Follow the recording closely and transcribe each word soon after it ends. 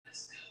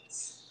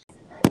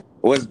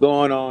What's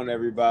going on,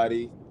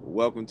 everybody?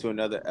 Welcome to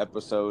another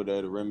episode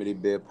of the Remedy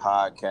Bit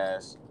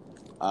Podcast.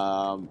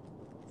 Um,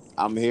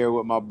 I'm here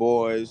with my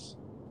boys,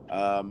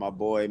 my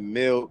boy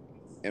Milk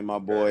and my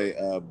boy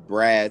Okay.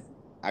 Brad.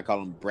 I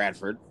call him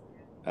Bradford.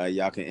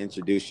 Y'all can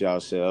introduce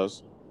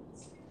yourselves.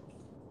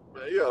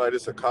 Man, you got like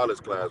this a college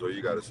class where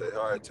you got to say,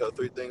 all right, tell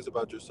three things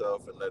about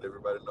yourself and let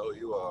everybody know who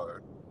you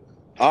are.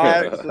 All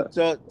right,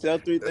 so tell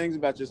three things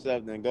about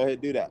yourself. Then go ahead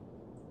and do that.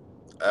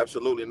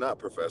 Absolutely not,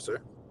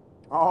 Professor.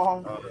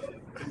 Oh,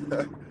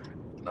 Uh,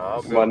 no,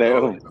 I'm My Milt,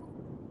 though. name.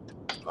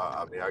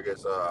 I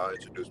guess I'll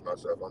introduce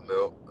myself. I'm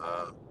Milt.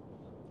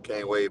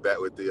 Came way back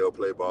with the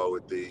play ball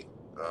with the.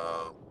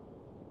 Um,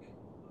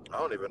 I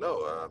don't even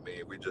know.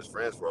 We just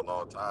friends for a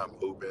long time,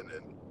 hooping,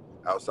 and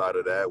outside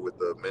of that, with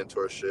the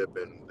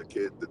mentorship and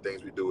the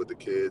things we do with the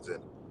kids,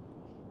 and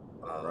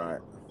um, right,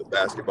 the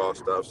basketball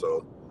stuff.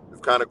 So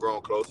we've kind of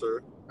grown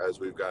closer as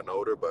we've gotten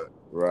older. But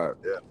right.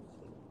 yeah,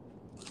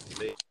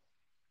 me.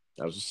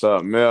 That's what's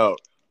up, Milk.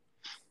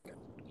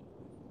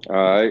 All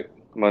right.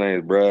 My name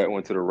is Brad.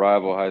 Went to the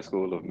rival high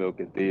school of Milk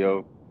and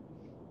Theo.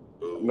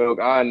 Ooh. Milk,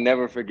 I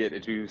never forget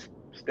that you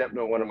stepped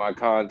on one of my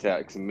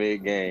contacts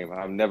mid game.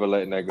 I'm never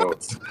letting that go.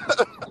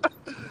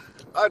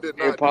 I did It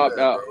not do popped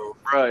that, out, bro.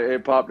 bro.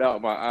 It popped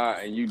out my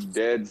eye, and you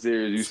dead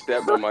serious. You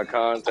stepped on my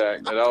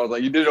contact, and I was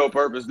like, "You did it on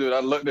purpose, dude."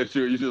 I looked at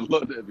you, and you just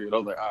looked at me, and I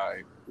was like, "All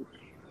right,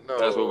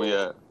 that's what we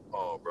No. at."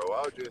 Oh, bro.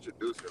 Why would you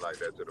introduce me like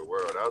that to the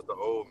world? That was the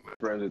old man.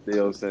 Friends with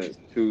Theo since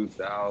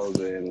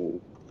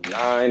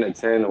 2009 or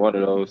 10, one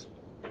of those.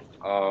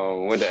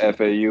 Went to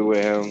FAU with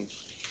him.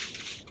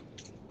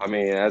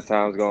 As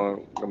time's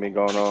going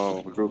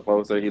on, we grew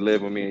closer. He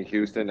lived with me in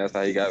Houston. That's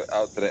how he got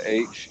out to the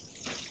H.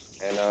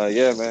 And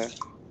yeah, man,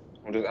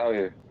 I'm just out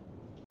here.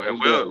 And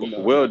What's Will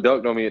good? Will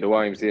ducked on me at the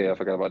YMCA. I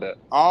forgot about that.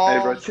 Hey,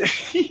 bro. Oh,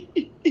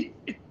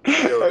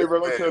 Hey, Yo, this bro,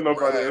 don't man, tell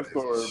nobody Brad, that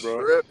story, is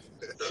bro.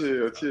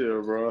 tripping.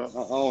 Chill, bro. I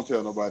don't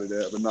tell nobody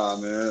that, but nah,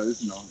 man.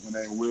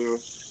 My name Will.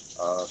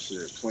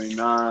 29.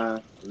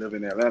 I live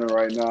in Atlanta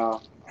right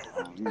now.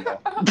 You know,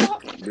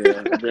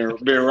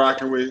 been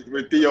rocking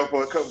with Theo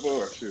for a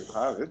couple of shoot.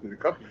 It's been a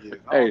couple of years.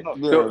 I don't Hey, know.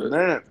 yeah, throw,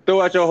 man.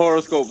 throw out your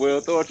horoscope,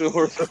 Will. Throw out your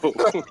horoscope.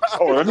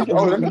 Let me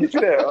get you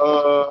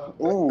that.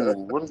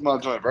 What is my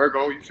joint?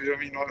 Virgo. You feel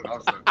me? You know,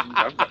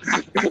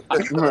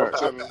 I'm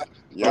chilling. I'm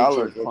Y'all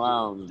are joking. I'm joking.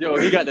 clowns, Yo,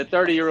 he bro. got the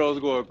 30-year-olds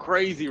going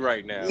crazy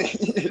right now.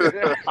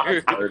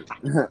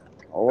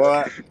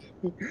 What?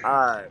 All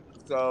right.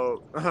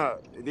 So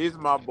these are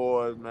my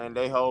boys, man.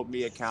 They hold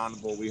me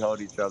accountable. We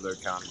hold each other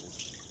accountable.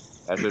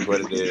 That's just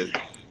what it is.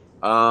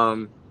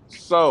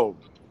 So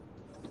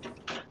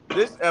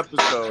this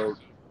episode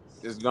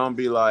is gonna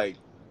be like,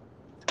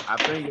 I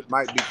think it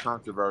might be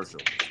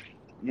controversial.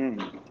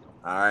 Mm.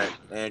 All right,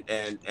 and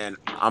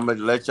I'm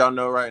gonna let y'all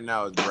know right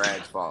now it's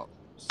Brad's fault.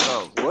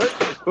 So What?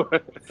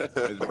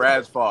 it's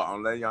Brad's fault.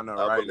 I'm letting y'all know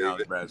I right now believe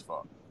it's it. Brad's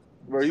fault.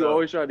 Bro, you So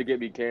always tried to get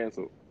me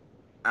canceled.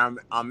 I'm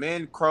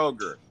in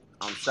Kroger.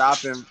 I'm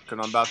shopping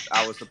because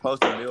I was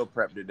supposed to meal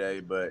prep today,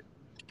 but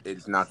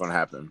it's not gonna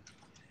happen.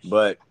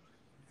 But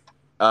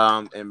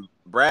and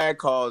Brad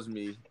calls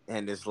me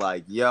and it's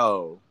like,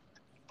 yo,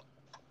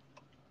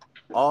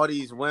 all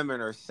these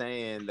women are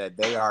saying that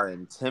they are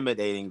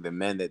intimidating the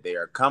men that they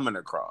are coming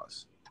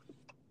across.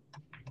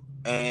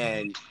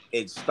 And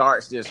it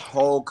starts this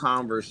whole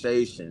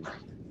conversation.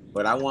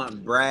 But I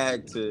want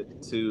Brad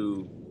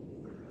to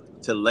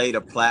lay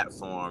the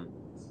platform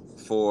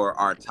for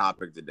our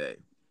topic today.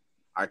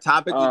 Our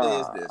topic today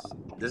is Ah, this.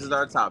 This is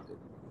our topic.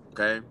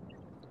 Okay.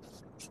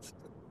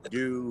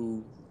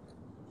 Do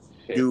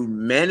shit. do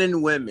men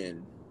and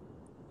women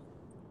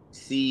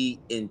see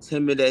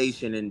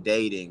intimidation in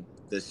dating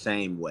the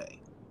same way?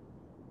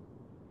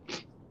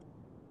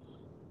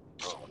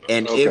 Oh,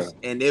 And no. Okay.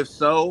 if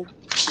so,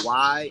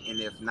 why? And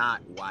if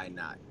not, why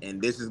not?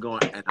 And this is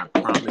going and I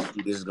promise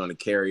you this is going to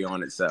carry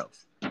on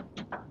itself.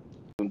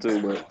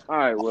 Too, but all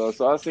right. Well,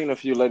 so I seen a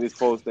few ladies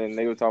posting.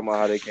 They were talking about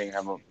how they can't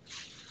have a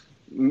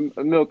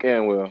milk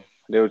and Will.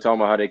 They were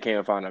talking about how they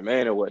can't find a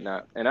man or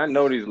whatnot. And I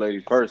know these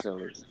ladies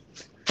personally.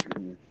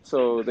 Mm.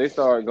 So they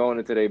start going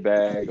into their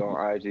bag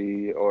on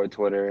IG or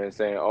Twitter and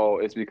saying, "Oh,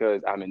 it's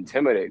because I'm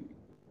intimidated."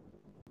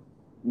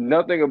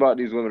 Nothing about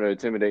these women are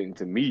intimidating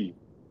to me,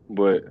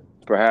 but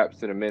perhaps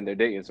to the men they're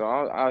dating. So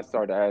I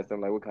started to ask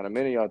them, like, what kind of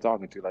men are y'all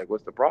talking to? Like,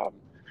 what's the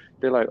problem?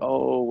 They're like,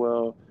 oh,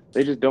 well,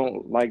 they just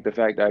don't like the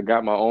fact that I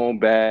got my own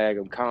bag.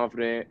 I'm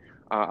confident.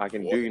 I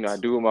can do, I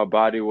What? do with my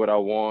body what I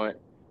want,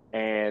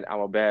 and I'm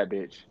a bad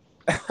bitch.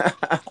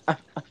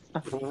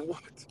 What?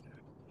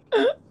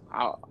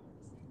 I,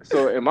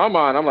 so in my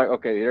mind, I'm like,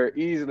 okay, they're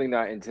easily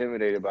not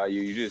intimidated by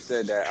you. You just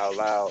said that out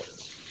loud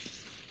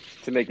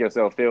to make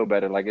yourself feel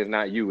better. Like it's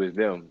not you, it's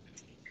them.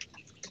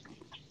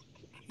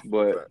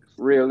 But Facts.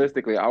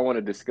 realistically, I want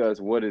to discuss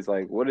what is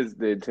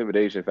the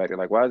intimidation factor?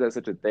 Like, why is that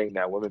such a thing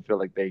that women feel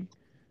like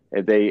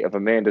if a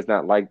man does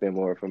not like them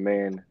or if a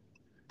man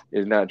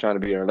is not trying to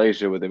be in a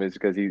relationship with them, it's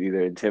because he's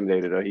either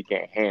intimidated or he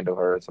can't handle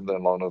her or something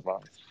along those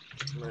lines.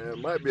 Man, it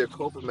might be a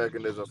coping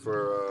mechanism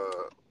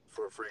for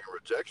freaking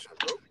rejection,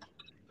 bro.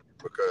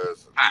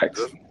 Because Facts.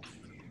 just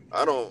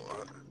I don't.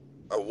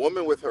 A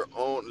woman with her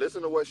own.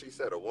 Listen to what she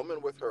said. A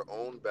woman with her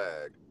own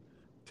bag,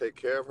 take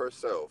care of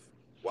herself.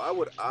 Why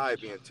would I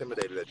be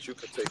intimidated that you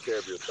can take care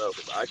of yourself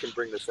if I can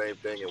bring the same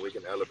thing and we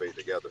can elevate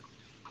together?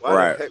 Why the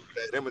Right, heck would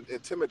that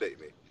intimidate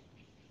me?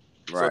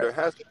 So right. there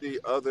has to be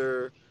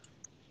other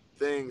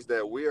things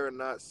that we are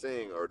not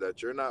seeing or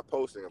that you're not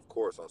posting, of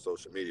course, on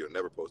social media.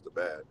 Never post a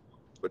bad.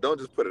 But don't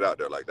just put it out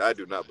there like that. I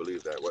do not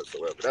believe that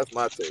whatsoever. That's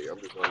my take. I'm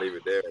just gonna leave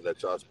it there and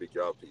let y'all speak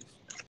y'all piece.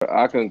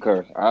 I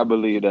concur. I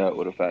believe that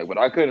with a fact, but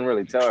I couldn't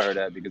really tell her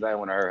that because I didn't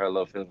want to hurt her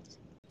little feelings.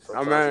 I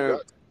Sometimes you mean,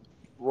 got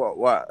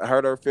what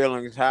hurt her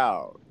feelings?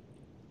 How?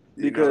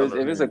 You know what Because I'm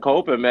if it's a saying?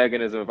 coping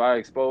mechanism, if I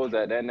expose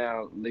that, that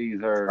now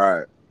leaves her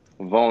Right.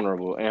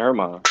 vulnerable in her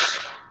mind,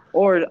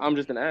 or I'm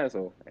just an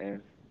asshole.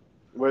 And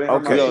But in her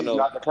we mind, Okay. all she's know,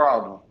 not the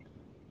problem.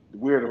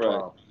 We're the right?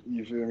 problem.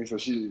 You feel me? So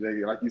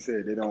they, like you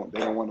said, they don't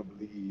want to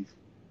believe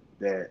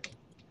that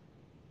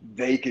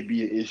they could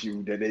be an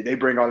issue. That they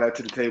bring all that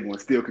to the table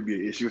and still could be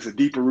an issue. It's a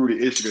deeper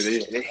rooted issue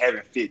that they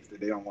haven't fixed that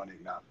they don't want to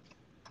acknowledge.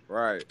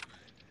 Right.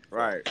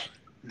 Right.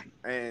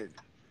 And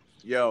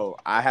yo,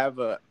 I have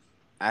an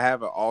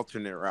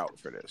alternate route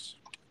for this.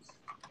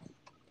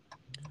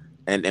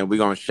 And we're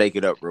gonna shake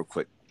it up real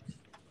quick.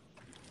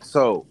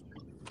 So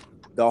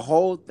the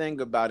whole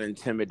thing about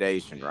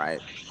intimidation,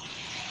 right?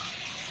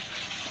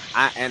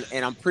 And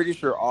I'm pretty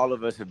sure all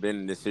of us have been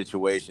in this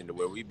situation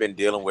where we've been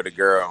dealing with a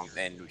girl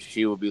and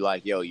she will be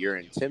like, yo, you're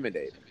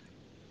intimidating.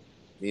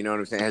 You know what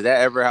I'm saying? Has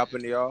that ever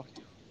happened to y'all?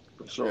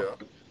 For sure.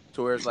 yeah.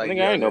 To where it's like,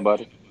 Nigga, I yeah, ain't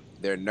nobody.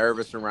 they're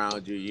nervous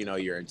around you, you know,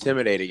 you're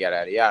intimidated, yada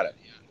yada yada.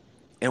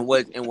 And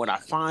what I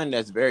find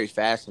that's very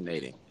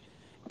fascinating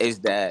is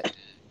that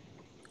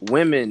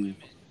women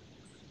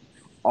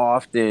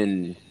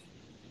often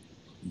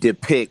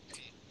depict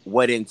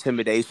what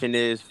intimidation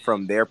is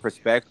from their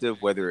perspective,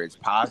 whether it's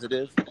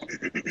positive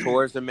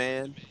towards a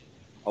man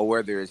or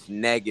whether it's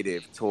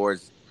negative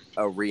towards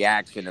a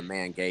reaction a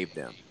man gave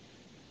them.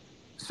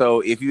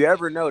 So if you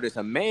ever notice,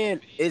 a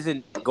man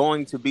isn't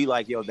going to be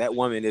like, yo, that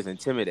woman is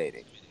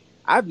intimidating.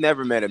 I've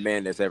never met a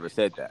man that's ever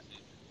said that.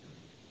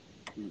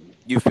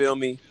 You feel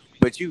me?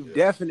 But you've Yeah.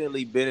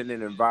 definitely been in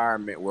an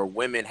environment where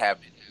women have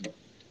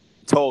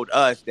told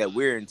us that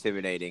we're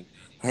intimidating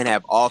and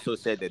have also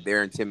said that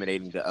they're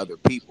intimidating to other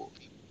people.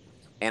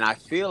 And I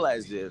feel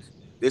as if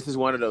this is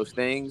one of those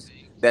things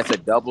that's a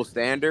double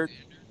standard,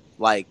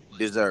 like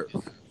deserve,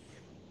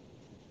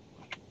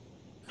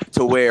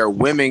 to where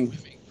women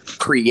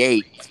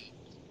create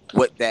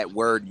what that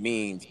word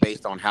means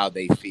based on how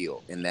they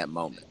feel in that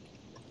moment.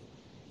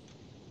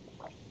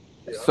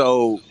 Yeah.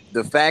 So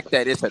the fact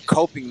that it's a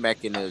coping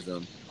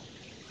mechanism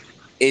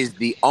is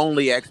the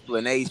only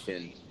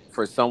explanation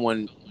for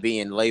someone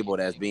being labeled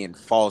as being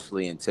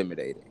falsely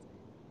intimidating.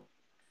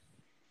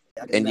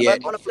 And But yet,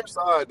 on the flip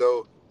side,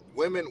 though,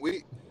 women,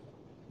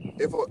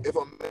 if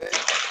a man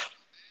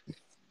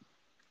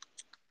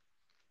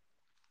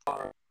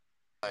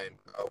and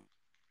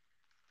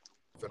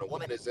a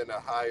woman is in a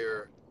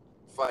higher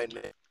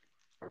finance,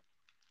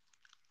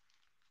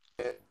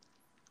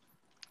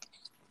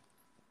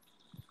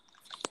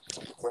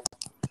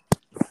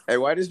 hey,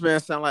 why this man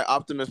sound like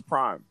Optimus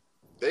Prime?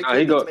 they Nah, could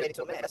he be go. intimidating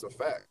to a man. That's a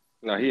fact.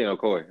 Nah, he ain't no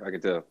coy. I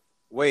can tell.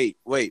 Wait,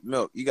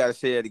 Milk, you got to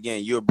say it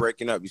again. You're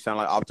breaking up. You sound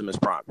like Optimus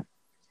Prime.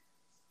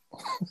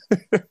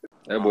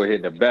 That boy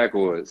hit the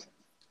backwoods.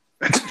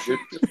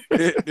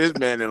 This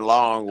man in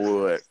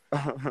Longwood.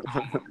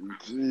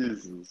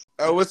 Jesus.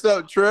 Oh, what's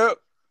up, Trip?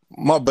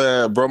 My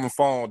bad, bro. My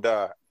phone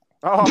died.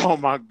 Oh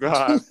my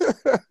God.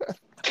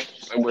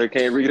 That boy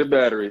can't read a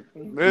battery.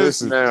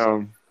 This Listen,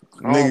 man.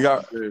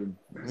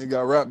 Nigga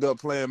got wrapped up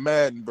playing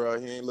Madden, bro.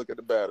 He ain't look at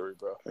the battery,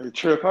 bro. Hey,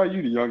 Trip, how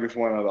you the youngest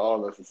one out of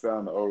all of us and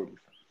sound the oldest?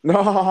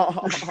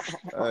 No.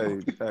 Hey,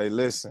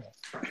 listen.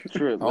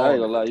 Trip, I ain't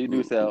gonna lie, you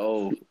do sound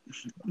old.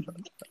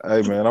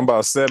 Hey, man, I'm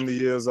about 70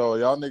 years old.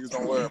 Y'all niggas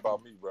don't worry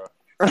about me, bro.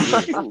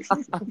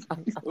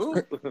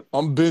 Ooh.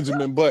 I'm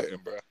Benjamin Button,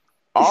 bro.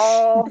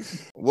 Oh.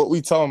 What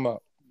we talking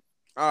about?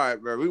 All right,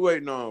 bro. We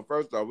waiting on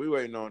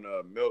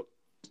Milk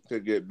to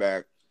get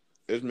back.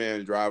 This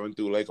man's driving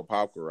through Lake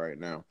Apopka right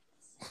now.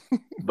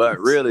 But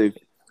really,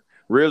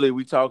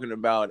 we talking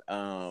about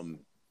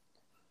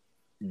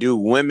do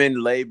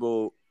women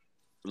label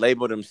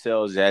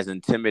themselves as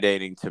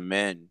intimidating to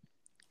men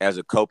as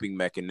a coping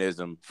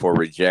mechanism for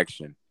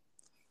rejection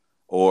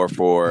or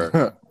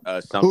for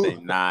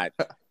something not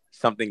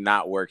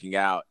working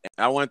out.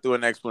 I went through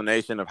an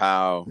explanation of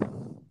how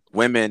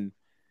women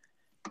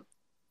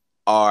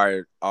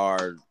are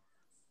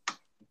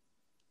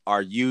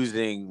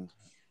using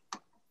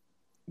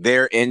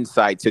their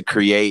insight to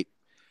create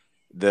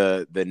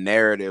the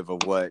narrative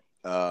of what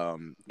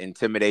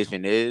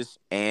intimidation is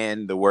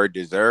and the word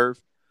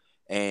deserve,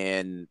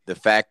 and the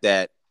fact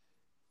that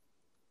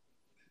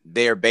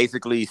they're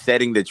basically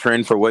setting the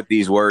trend for what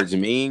these words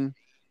mean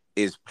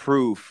is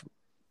proof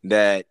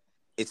that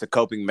it's a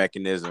coping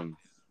mechanism.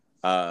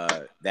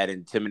 That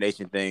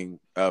intimidation thing,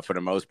 for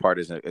the most part,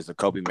 is a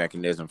coping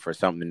mechanism for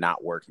something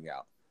not working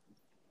out.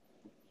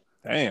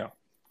 Damn.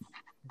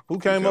 Who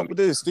came up with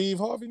this? Steve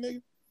Harvey,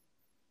 nigga?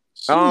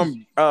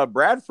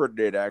 Bradford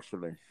did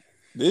actually.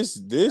 This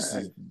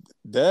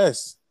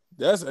is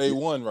that's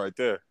A1 right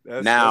there.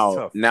 That's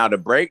tough. Now the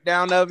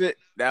breakdown of it,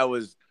 that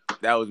was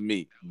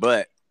me,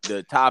 but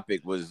the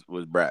topic was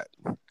Brad.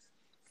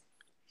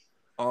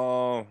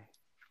 Well,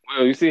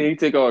 you see, he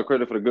take all the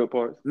credit for the good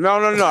parts. No,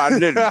 I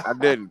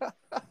didn't.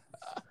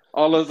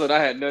 All of a sudden, I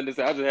had nothing to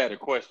say. I just had a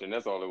question.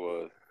 That's all it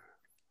was.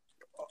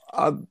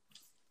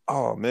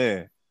 Oh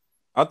man,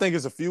 I think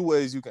it's a few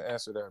ways you can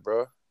answer that,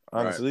 bro.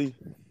 Honestly,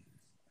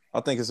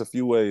 I think it's a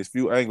few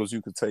angles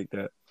you could take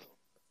that.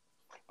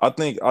 I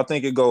think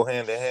it go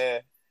hand in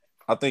hand.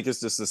 I think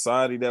it's the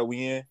society that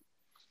we in.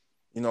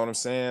 You know what I'm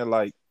saying?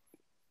 Like,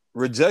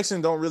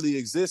 rejection don't really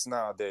exist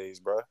nowadays,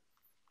 bro.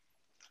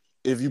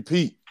 If you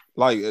peep,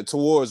 like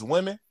towards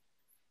women,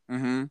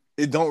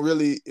 it don't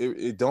really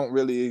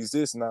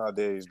exist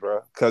nowadays,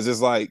 bro. Cause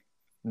it's like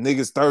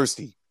niggas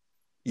thirsty.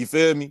 You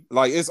feel me?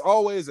 Like, it's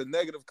always a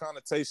negative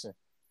connotation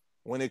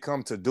when it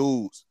comes to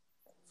dudes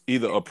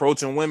either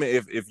approaching women.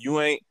 If you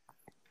ain't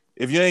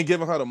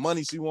giving her the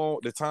money she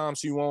want, the time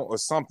she want, or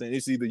something,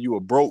 it's either you a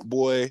broke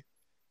boy,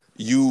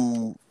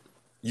 you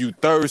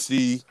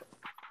thirsty,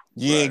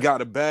 you ain't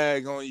got a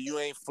bag on you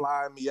ain't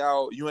flying me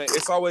out,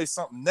 it's always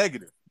something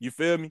negative. You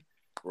feel me?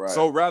 Right.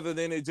 So rather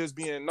than it just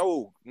being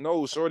no,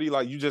 shorty,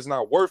 like, you just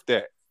not worth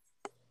that.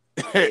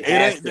 it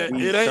ain't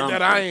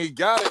that I ain't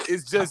got it.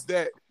 It's just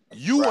that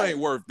you ain't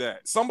worth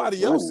that.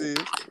 Somebody else is,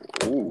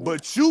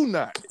 but you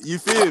not. You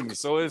feel me?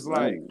 So it's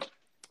like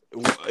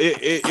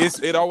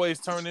it always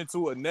turned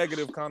into a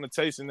negative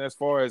connotation as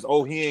far as,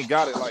 oh, he ain't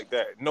got it like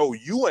that. No,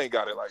 you ain't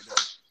got it like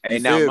that. Hey,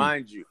 now,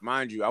 mind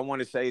you, I want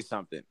to say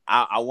something.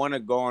 I want to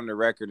go on the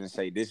record and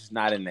say this is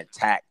not an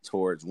attack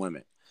towards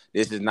women.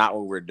 This is not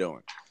what we're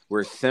doing.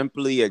 We're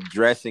simply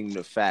addressing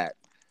the fact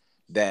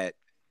that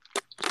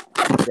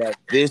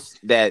this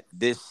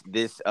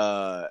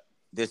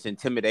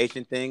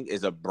intimidation thing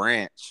is a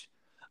branch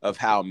of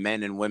how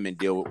men and women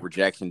deal with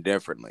rejection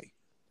differently.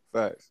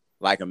 Facts.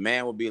 Like, a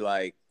man will be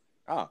like,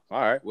 oh,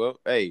 all right, well,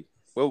 hey,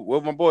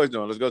 what my boys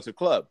doing? Let's go to the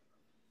club.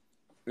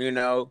 You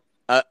know,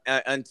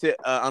 until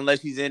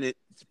unless he's in it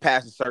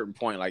past a certain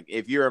point. Like,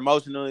 if you're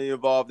emotionally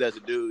involved as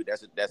a dude,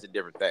 that's a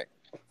different thing.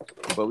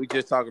 But we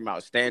just talking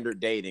about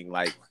standard dating,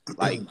 like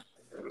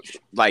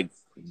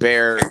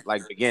bare,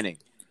 like, beginning.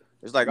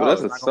 It's like,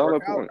 that's a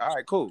solid point. All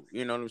right, cool.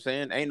 You know what I'm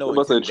saying? Ain't no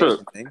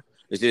intimidation thing.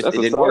 It's just that's it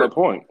a didn't solid work.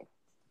 point.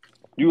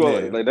 You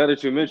are, like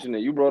that you mentioned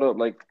it. You brought up,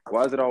 like,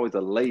 why is it always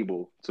a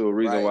label to a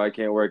reason why it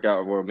can't work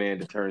out for a man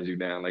that turns you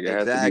down? Like, it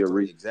has to be a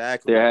reason.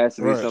 Exactly. There has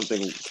to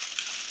be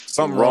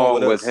something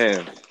wrong with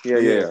him.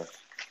 Yeah.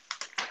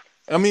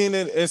 I mean,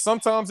 and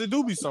sometimes it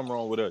do be something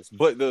wrong with us,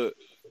 but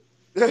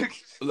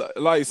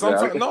like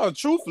sometimes,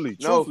 truthfully,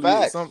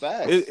 facts.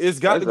 It's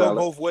got to go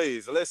both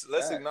ways. Let's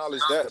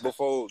acknowledge that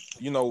before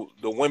the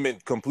women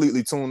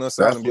completely tune us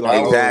out and be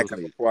like,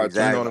 exactly. You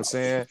know what I'm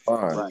saying?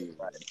 Right.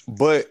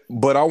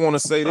 But I want to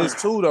say this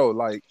too, though.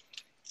 Like,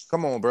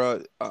 come on,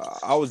 bro.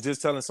 I was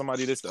just telling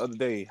somebody this the other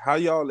day. How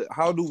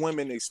do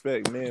women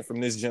expect men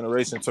from this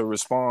generation to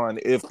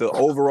respond if the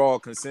overall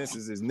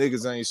consensus is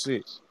niggas ain't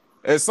shit?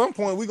 At some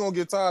point, we gonna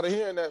get tired of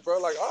hearing that, bro.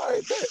 Like, all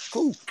right, bet,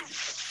 cool.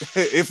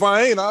 If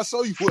I ain't, I'll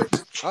show you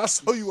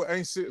what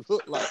ain't shit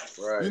look like.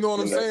 Right. You know what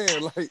I'm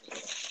saying? Like,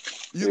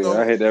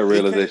 I had that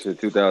realization in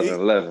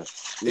 2011.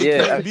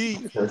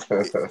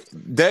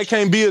 That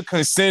can't be a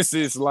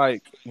consensus.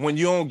 Like, when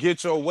you don't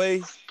get your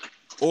way,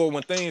 or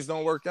when things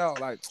don't work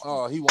out. Like,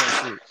 oh, he won't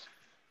shit.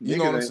 You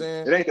know what I'm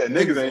saying? It ain't that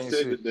niggas ain't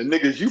shit. The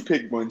niggas you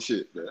pick one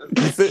shit, man.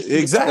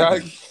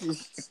 Exactly.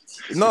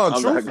 No,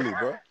 truthfully,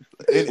 bro.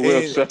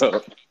 Shut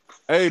up.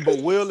 Hey, but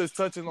Will is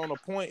touching on a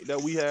point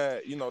that we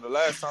had, the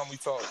last time we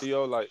talked,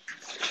 Theo. Like,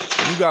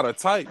 you got a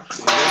type.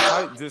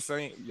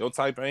 Your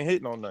type ain't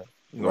hitting on nothing.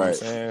 You know what I'm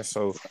saying?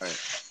 So,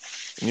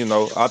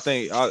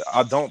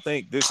 I don't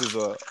think this is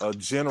a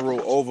general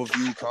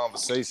overview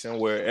conversation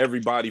where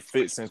everybody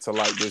fits into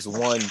like this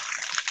one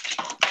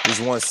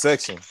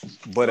section.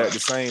 But at the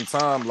same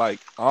time, like,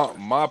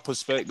 my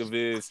perspective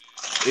is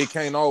it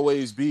can't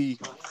always be,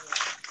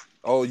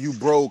 oh, you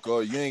broke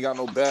or you ain't got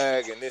no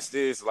bag and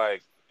this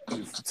like,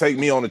 take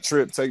me on a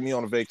trip, take me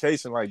on a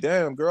vacation. Like,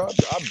 damn, girl,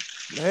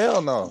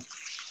 hell no.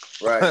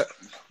 Right.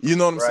 You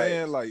know what I'm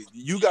saying? Like,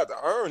 you got to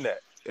earn that.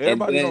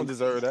 Everybody don't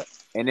deserve that.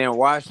 And then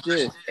watch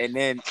this. And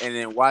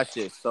then watch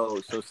this.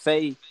 So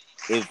say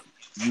if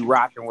you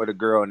rocking with a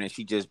girl and then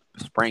she just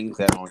springs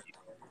that on you.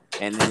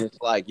 And then it's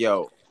like,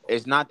 yo,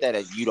 it's not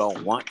that you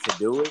don't want to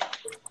do it.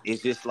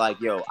 It's just like,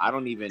 yo, I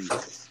don't even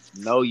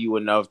know you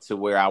enough to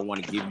where I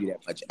want to give you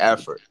that much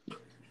effort.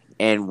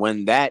 And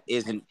when that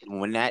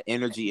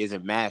energy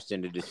isn't matched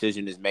and the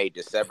decision is made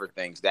to sever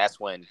things, that's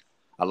when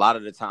a lot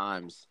of the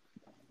times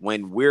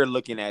when we're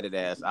looking at it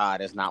as,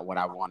 that's not what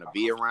I want to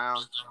be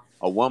around,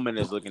 a woman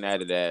is looking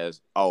at it as,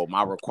 oh,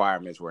 my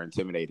requirements were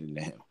intimidating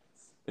to him.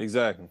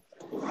 Exactly.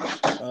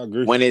 I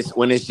agree. When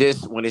it's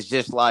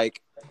just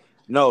like,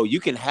 no, you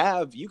can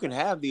have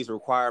these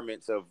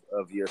requirements of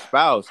your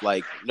spouse.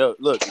 Like, no,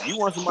 look, if you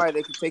want somebody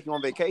that can take you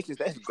on vacations,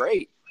 that's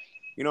great.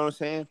 You know what I'm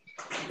saying?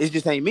 It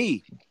just ain't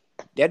me.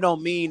 that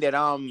don't mean that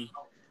I'm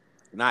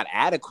not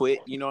adequate.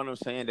 You know what I'm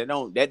saying?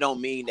 That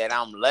don't mean that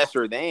I'm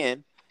lesser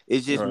than.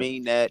 It just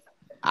mean that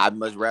I'd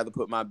much rather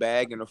put my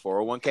bag in a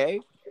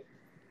 401k.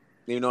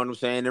 You know what I'm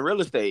saying? In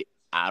real estate,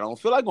 I don't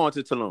feel like going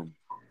to Tulum.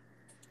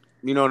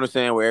 You know what I'm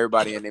saying? Where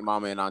everybody and their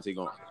mama and auntie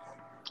going.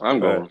 I'm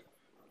going.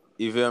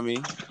 You feel me?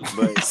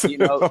 But you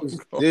know,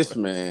 this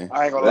man.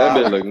 I ain't gonna That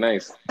lie. bit look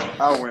nice.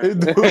 I went. It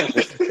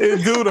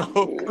do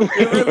though.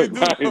 It really do.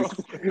 Nice.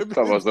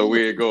 Talking about so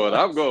weird going.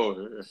 I'm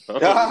going.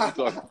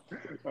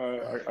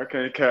 I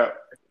can't cap.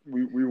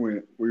 We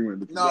went.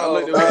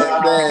 No,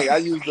 dang, I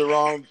used the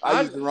wrong.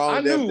 I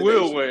knew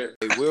Will went.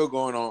 Hey, Will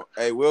going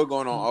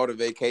on all the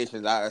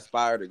vacations I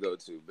aspire to go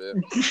to,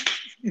 man.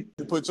 You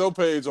put your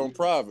page on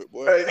private,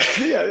 boy.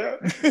 Hey, yeah.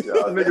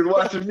 Y'all niggas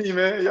watching me,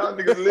 man. Y'all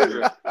niggas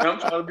living. I'm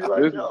trying to be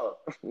like y'all.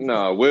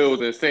 Nah,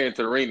 Will's in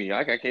Santorini.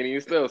 I can't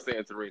even spell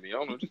Santorini. I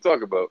don't know what you're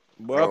talking about.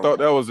 Boy, I thought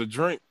that was a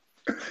drink.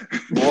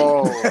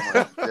 Whoa,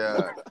 my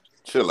God.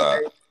 Chill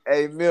out.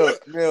 Hey,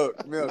 Milk.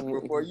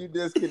 Before you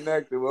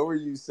disconnected, what were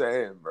you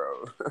saying,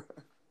 bro?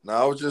 No,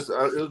 I was just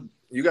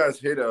you guys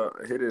hit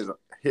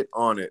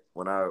on it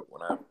when I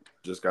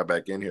just got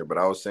back in here, but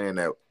I was saying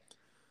that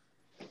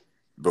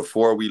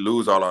before we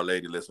lose all our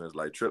lady listeners,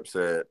 like Trip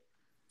said,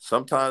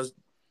 sometimes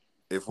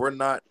if we're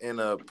not in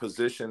a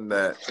position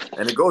that,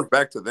 and it goes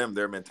back to them,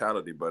 their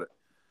mentality, but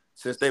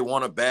since they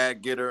want a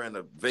bag getter and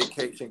a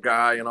vacation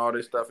guy and all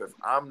this stuff, if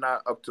I'm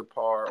not up to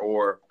par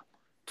or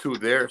to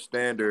their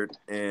standard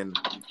and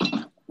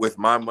with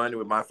my money,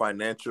 with my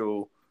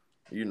financial,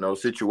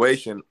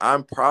 situation,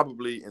 I'm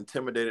probably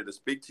intimidated to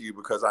speak to you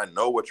because I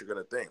know what you're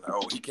going to think. Like,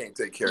 oh, he can't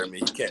take care of me.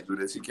 He can't do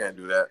this. He can't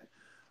do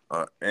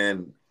that.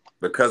 And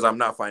because I'm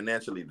not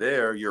financially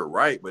there, you're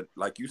right. But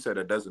like you said,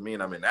 it doesn't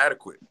mean I'm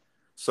inadequate.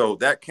 So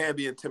that can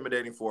be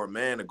intimidating for a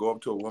man to go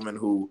up to a woman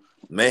who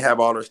may have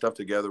all her stuff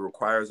together,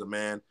 requires a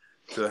man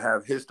to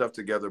have his stuff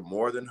together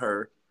more than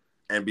her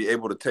and be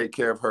able to take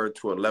care of her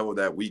to a level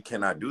that we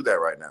cannot do that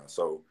right now.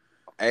 So,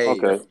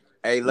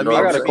 Hey, let me.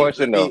 I got a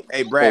question though.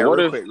 Hey, Brad, So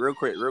real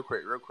quick.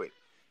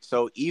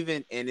 So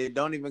even, and it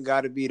don't even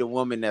got to be the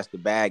woman that's the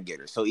bag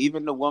getter. So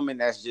even the woman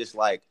that's just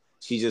like,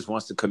 she just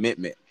wants the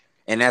commitment.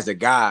 And as a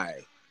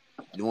guy,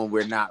 when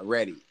we're not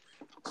ready,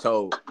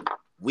 so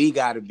we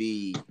got to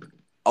be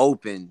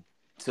open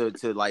to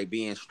like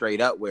being straight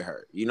up with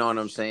her. You know what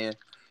I'm saying?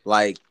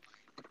 Like,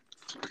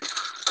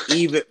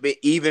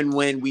 even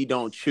when we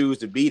don't choose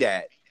to be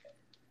that,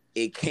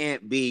 it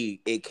can't be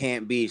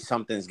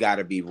something's got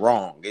to be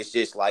wrong. It's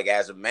just like,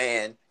 as a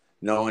man,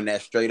 knowing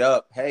that straight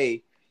up,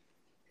 hey,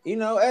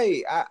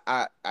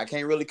 I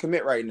can't really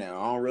commit right now.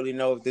 I don't really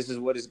know if this is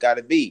what it's got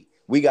to be.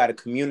 We got to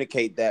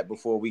communicate that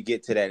before we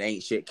get to that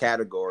ain't shit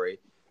category.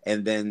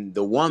 And then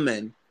the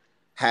woman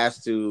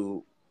has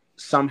to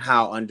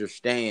somehow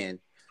understand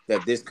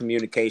that this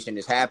communication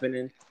is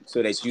happening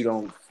so that you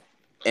don't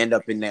end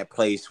up in that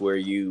place where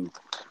you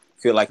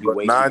feel like you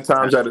wasted 9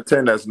 times out of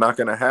 10, that's not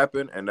going to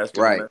happen, and that's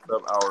going to Right. mess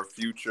up our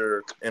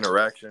future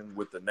interaction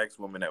with the next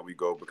woman that we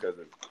go. Because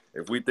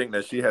if we think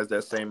that she has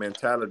that same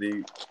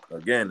mentality,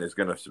 again, it's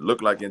going to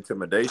look like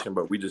intimidation,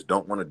 but we just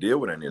don't want to deal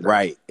with any of that.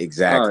 Right,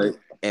 exactly. Right.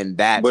 And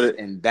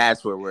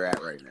that's where we're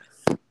at right now.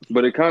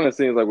 But it kind of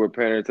seems like we're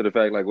pandering to the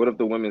fact, like, what if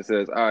the woman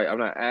says, all right, I'm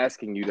not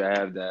asking you to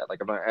have that. Like,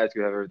 I'm not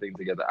asking you to have everything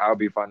together. I'll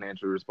be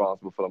financially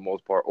responsible for the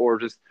most part. Or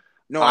just,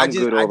 I'm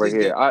good over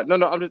here.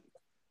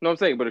 I'm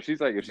saying, but if she's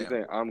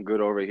saying, I'm good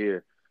over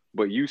here,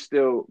 but you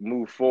still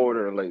move forward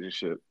in a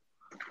relationship,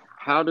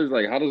 how does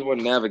one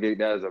navigate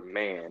that as a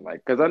man?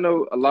 Like, because I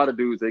know a lot of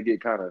dudes, they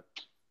get kind of,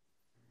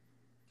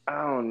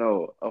 I don't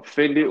know,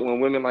 offended when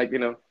women, like,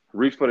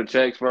 reach for the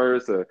checks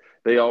first, or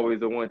they always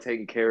the one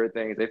taking care of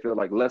things. They feel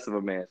like less of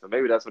a man. So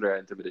maybe that's where that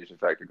intimidation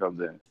factor comes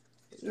in.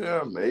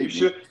 Yeah,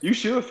 maybe. You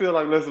should feel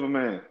like less of a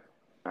man.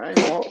 I ain't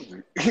gonna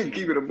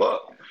keep it a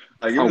buck.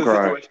 Like,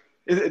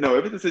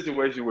 if it's a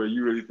situation where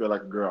you really feel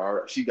like a girl, all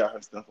right, she got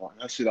her stuff on,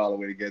 her shit all the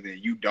way together,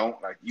 and you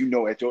don't, like,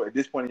 at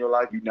this point in your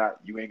life, you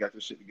ain't got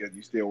your shit together,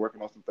 you still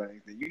working on some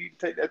things, then you need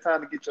to take that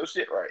time to get your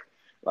shit right.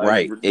 Like,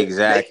 right,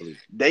 exactly.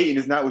 Dating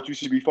is not what you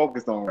should be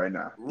focused on right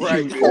now.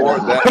 Right. Or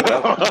that.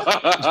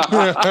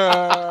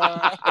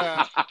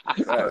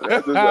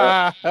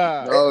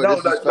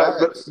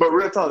 But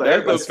real talk,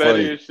 that's the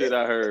funniest shit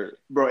I heard.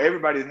 Bro,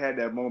 everybody's had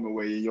that moment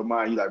where in your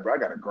mind, you're like, bro, I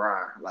gotta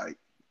grind. Like,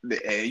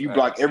 and you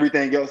block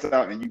everything else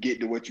out and you get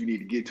to what you need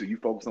to get to. You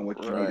focus on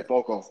what you need to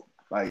focus on.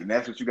 Like, and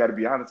that's what you got to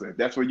be honest with. If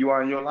that's where you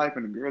are in your life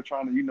and the girl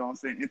trying to,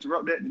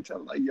 interrupt that and tell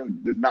her, like, yo,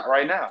 it's not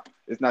right now.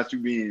 It's not you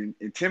being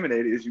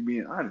intimidated. It's you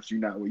being honest. You're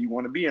not where you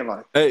want to be in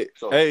life. Hey,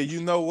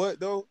 you know what,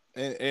 though?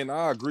 And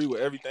I agree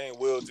with everything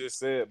Will just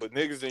said, but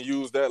niggas done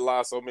used that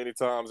lie so many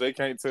times, they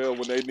can't tell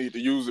when they need to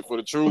use it for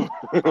the truth.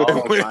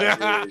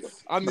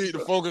 I need to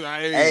focus.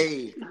 I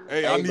need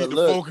to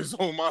focus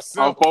on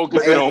myself. I'm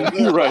focusing on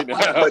me right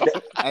now.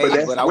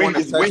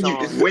 It's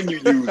when you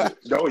use it.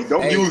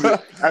 Don't use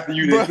it after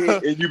you did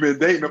hit and you've been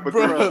dating them for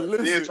 3 months.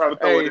 Then try to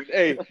throw it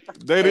in.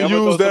 They didn't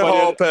use that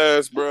hall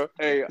pass, bro.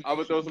 Hey, I'm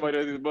gonna throw somebody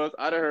under this bus.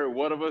 I done heard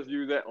one of us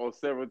use that on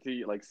 7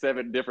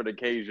 different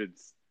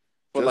occasions.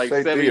 for Just like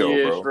say 7 Theo,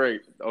 years bro.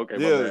 straight. Okay,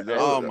 my Yeah, bad.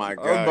 Oh my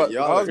God,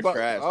 y'all are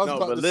trash. No,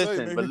 but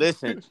listen.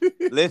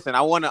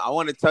 I want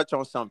to touch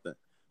on something.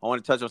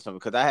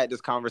 Because I had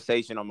this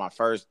conversation on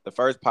the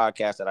first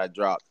podcast that I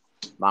dropped.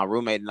 My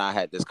roommate and I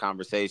had this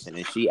conversation,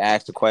 and she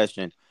asked the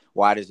question,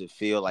 "Why does it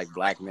feel like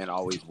black men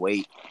always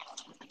wait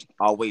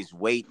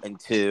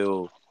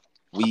until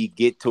we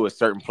get to a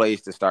certain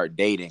place to start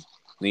dating?"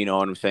 You know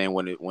what I'm saying?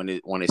 When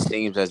it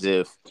seems as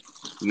if,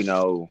 you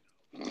know,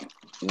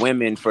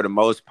 women for the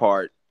most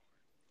part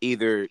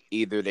either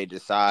they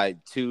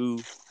decide to,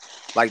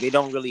 like, they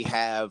don't really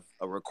have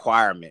a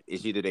requirement.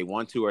 It's either they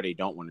want to or they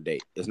don't want to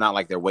date. It's not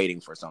like they're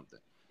waiting for something,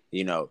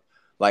 you know.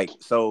 Like,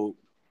 so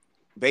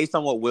based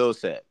on what Will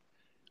said,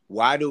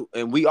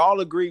 and we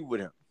all agree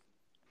with him,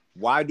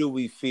 why do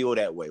we feel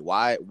that way?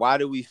 Why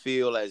do we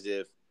feel as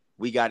if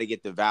we got to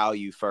get the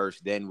value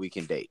first, then we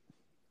can date?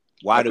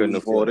 Why do we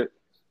afford it?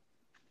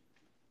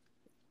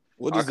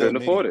 What does I couldn't that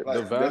mean? afford it. The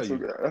Like, value.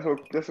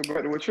 that's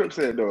what Trip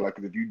said though. Like,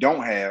 if you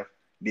don't have,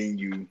 then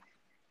you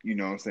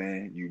know what I'm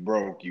saying, you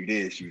broke, you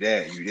this, you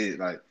that, you did.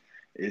 Like,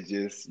 it's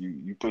just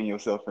you putting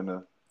yourself in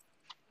a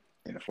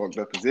fucked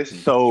up position.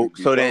 So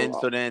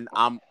then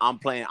I'm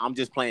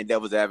just playing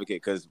devil's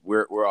advocate because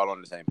we're all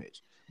on the same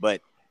page. But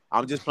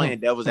I'm just playing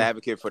devil's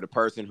advocate for the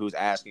person who's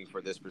asking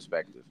for this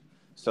perspective.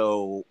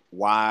 So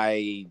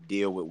why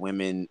deal with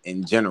women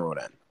in general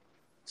then?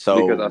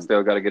 So because I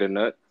still got to get a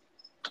nut.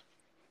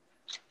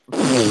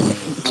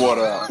 What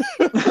up?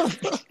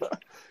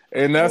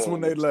 And that's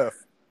when they left.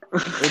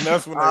 And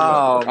that's when they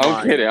Oh, left.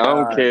 I'm kidding.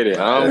 I'm kidding.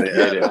 I'm Yeah.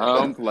 kidding.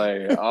 I'm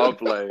playing.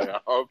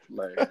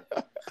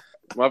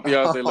 My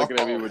fiance looking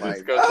at me with my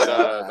disgusted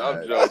eyes. God.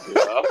 I'm joking.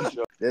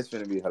 This is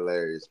gonna be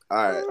hilarious. All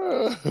right.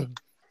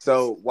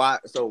 So the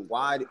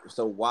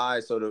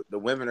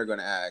women are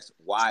gonna ask,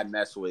 why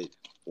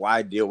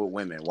deal with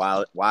women?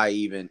 Why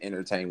even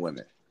entertain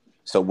women?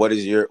 So what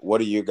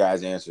are your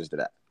guys' answers to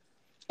that?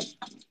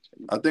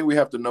 I think we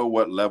have to know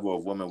what level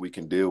of woman we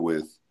can deal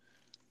with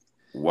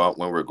when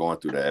we're going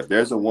through that. If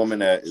there's a woman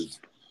that is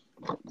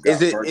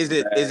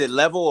it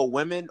level of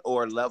women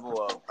or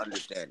level of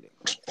understanding?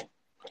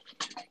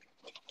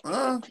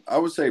 I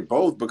would say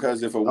both,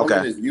 because if a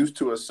woman is used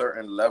to a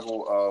certain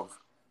level of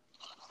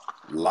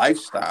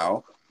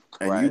lifestyle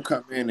and you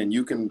come in and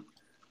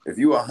if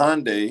you a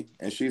Hyundai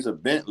and she's a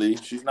Bentley,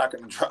 she's not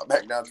going to drop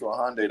back down to a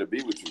Hyundai to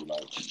be with you.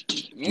 Like,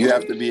 you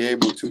have to be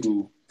able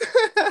to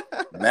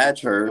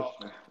match her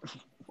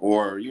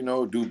or,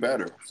 do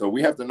better. So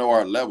we have to know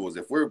our levels.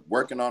 If we're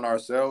working on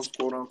ourselves,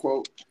 quote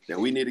unquote,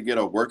 then we need to get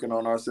a working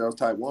on ourselves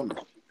type woman.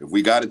 If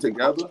we got it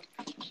together,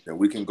 then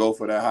we can go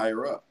for that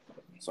higher up.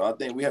 So I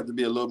think we have to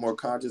be a little more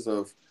conscious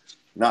of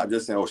not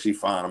just saying, oh, she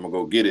fine, I'm going to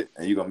go get it,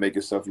 and you're going to make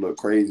yourself look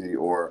crazy,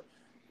 or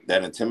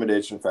that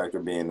intimidation factor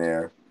being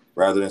there,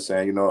 rather than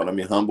saying, let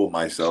me humble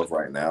myself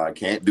right now. I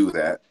can't do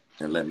that,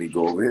 and let me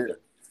go over here. I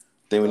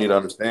think we need to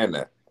understand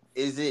that.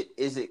 Is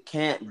it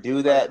can't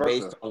do that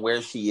based on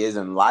where she is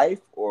in life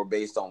or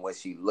based on what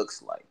she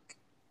looks like?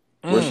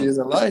 Where she is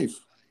in life.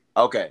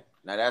 Okay.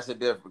 Now that's a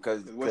difference,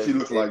 because what she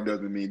looks like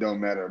don't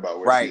matter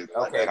about where she is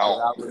at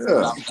all. I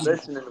was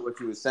listening to what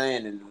you were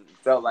saying and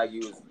felt like you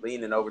was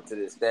leaning over to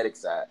the aesthetic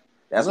side.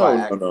 That's why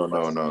I asked. No.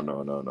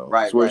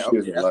 Right.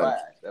 Okay,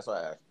 that's why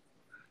I asked.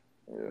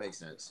 Yeah. Makes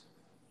sense.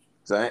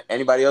 So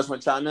anybody else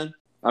want to chime in?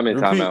 I'm in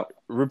timeout.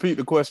 Repeat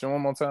the question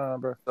one more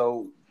time, bro.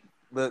 So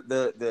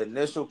the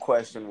initial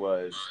question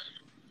was,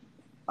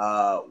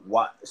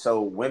 what?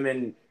 So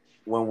women,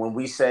 when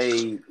we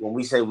say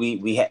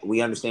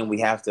we understand we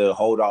have to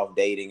hold off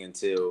dating,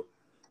 for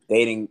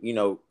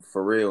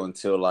real,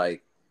 until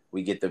like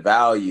we get the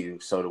value.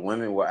 So the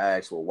women will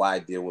ask, well, why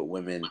deal with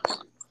women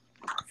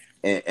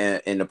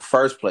in the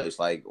first place?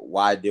 Like,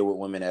 why deal with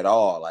women at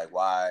all? Like,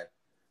 why?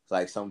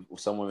 Like, some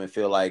women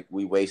feel like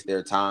we waste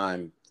their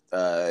time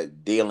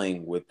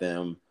dealing with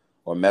them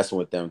or messing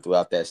with them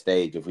throughout that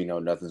stage if we know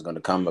nothing's going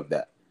to come of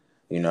that.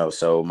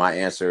 So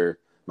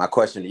my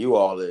question to you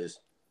all is,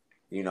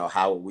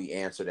 how would we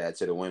answer that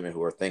to the women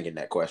who are thinking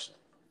that question?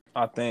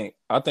 I think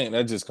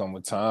that just come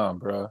with time,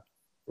 bro.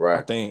 Right.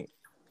 I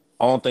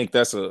don't think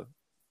that's a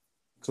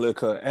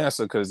clear-cut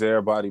answer, because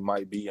everybody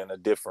might be in a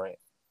different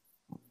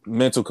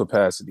mental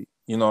capacity.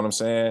 You know what I'm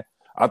saying?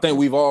 I think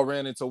we've all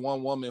ran into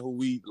one woman who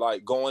we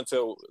like go in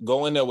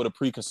there with a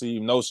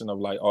preconceived notion of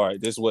like, all right,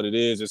 this is what it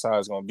is, this is how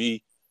it's gonna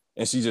be,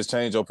 and she just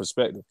changed your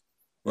perspective.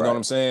 You know what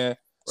I'm saying? Right.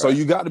 So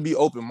you got to be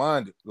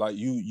open-minded. Like,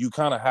 you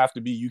kind of have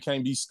to be. You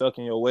can't be stuck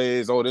in your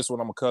ways. Oh, this is what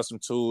I'm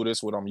accustomed to. This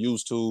is what I'm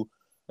used to,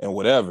 and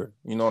whatever.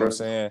 You know what I'm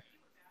saying?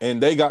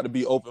 And they got to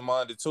be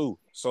open-minded too.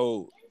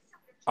 So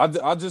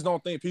I just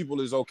don't think people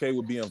is okay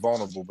with being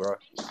vulnerable, bro.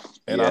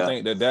 And I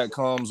think that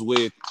comes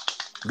with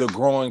the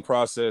growing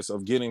process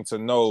of getting to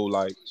know,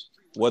 like,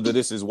 whether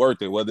this is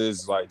worth it, whether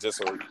it's like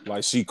just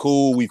like she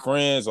cool, we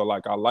friends, or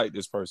like I like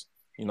this person.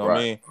 You know what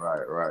I mean?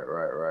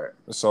 Right.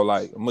 So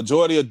like,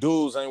 majority of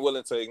dudes ain't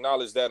willing to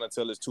acknowledge that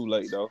until it's too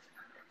late, though.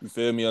 You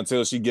feel me?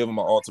 Until she give them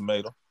an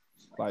ultimatum.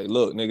 Like,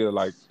 look, nigga,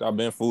 like, I've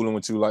been fooling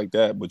with you like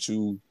that, but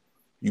you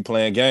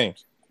playing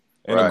games.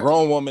 And a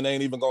grown woman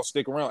ain't even gonna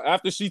stick around.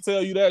 After she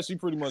tell you that, she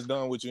pretty much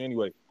done with you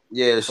anyway.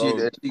 Yeah, So,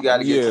 she got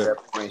to get to that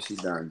point. She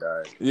done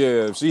died.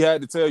 Yeah, if she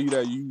had to tell you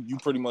that, you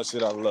pretty much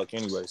shit out of luck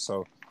anyway.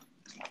 So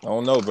I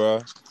don't know,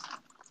 bro.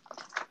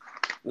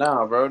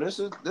 Nah, bro, this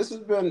has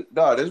been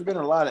there's been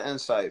a lot of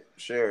insight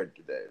shared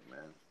today, man.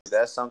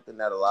 That's something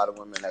that a lot of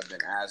women have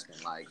been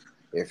asking. Like,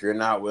 if you're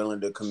not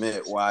willing to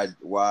commit, why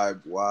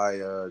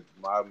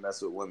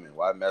mess with women?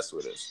 Why mess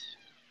with us?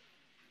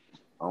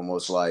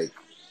 Almost like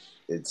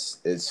it's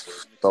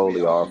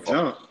totally our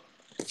fault.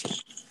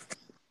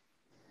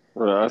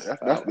 Well,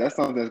 That's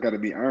something that's got to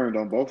be earned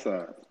on both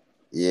sides.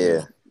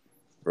 Yeah,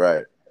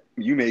 right.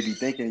 You may be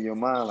thinking in your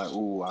mind like,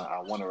 "Ooh,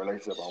 I want a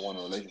relationship. I want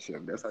a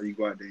relationship." That's how you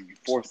go out there and you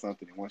force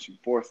something. And once you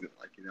force it,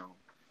 like it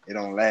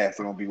don't last.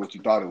 It don't be what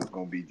you thought it was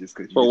gonna be just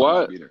because you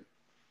didn't be there.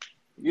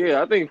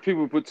 Yeah, I think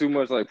people put too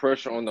much like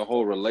pressure on the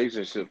whole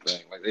relationship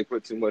thing. Like they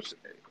put too much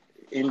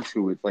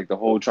into it. Like the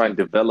whole trying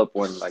to develop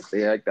one. Like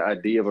they like the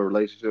idea of a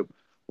relationship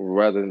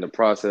rather than the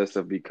process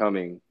of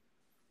becoming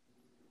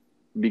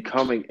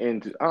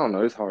into. I don't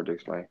know. It's hard to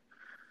explain.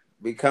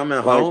 Becoming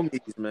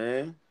homies,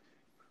 man.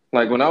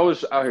 Like when I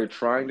was out here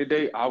trying to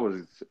date, I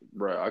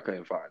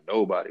couldn't find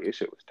nobody. This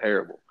shit was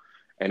terrible.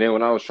 And then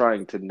when I was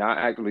trying to not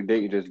actively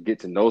date and just get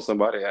to know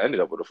somebody, I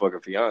ended up with a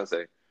fucking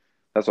fiance.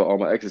 That's why all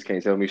my exes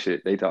can't tell me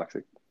shit. They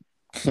toxic.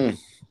 I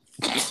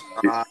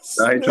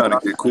ain't trying to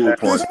get cool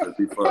points.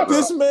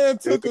 This man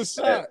took a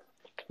shot.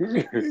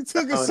 He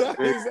took a shot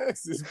at his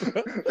exes,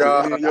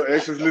 bro. Your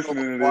exes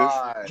listening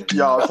to this.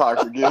 Y'all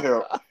toxic. Get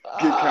help.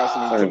 Get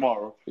counseling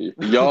tomorrow.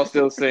 Y'all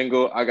still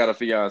single. I got a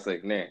fiance.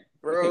 Nah.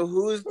 Bro,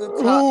 who's the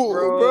top,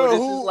 bro?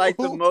 This is like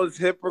the most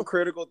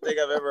hypocritical thing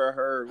I've ever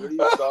heard. What are you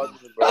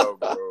talking about,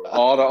 bro?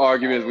 All the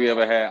arguments we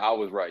ever had, I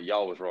was right.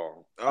 Y'all was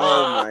wrong.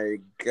 Oh, my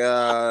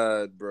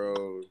God,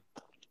 bro.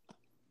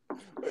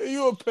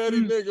 You a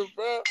petty nigga,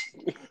 bro.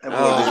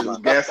 That boy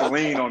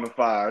gasoline on the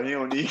fire. He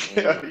don't need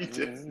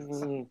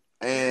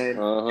And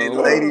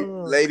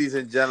ladies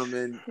and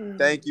gentlemen,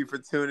 thank you for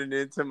tuning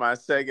in to my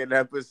second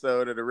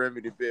episode of the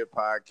Remedy Bit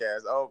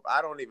Podcast. Oh,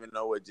 I don't even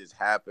know what just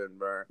happened,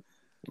 bro.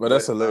 But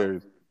that's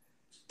hilarious.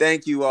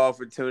 Thank you all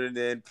for tuning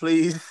in.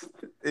 Please,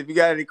 if you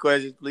got any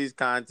questions, please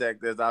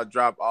contact us. I'll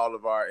drop all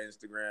of our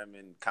Instagram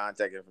and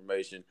contact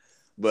information.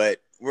 But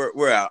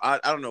we're out. I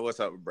don't know what's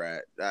up with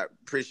Brad. I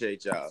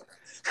appreciate y'all.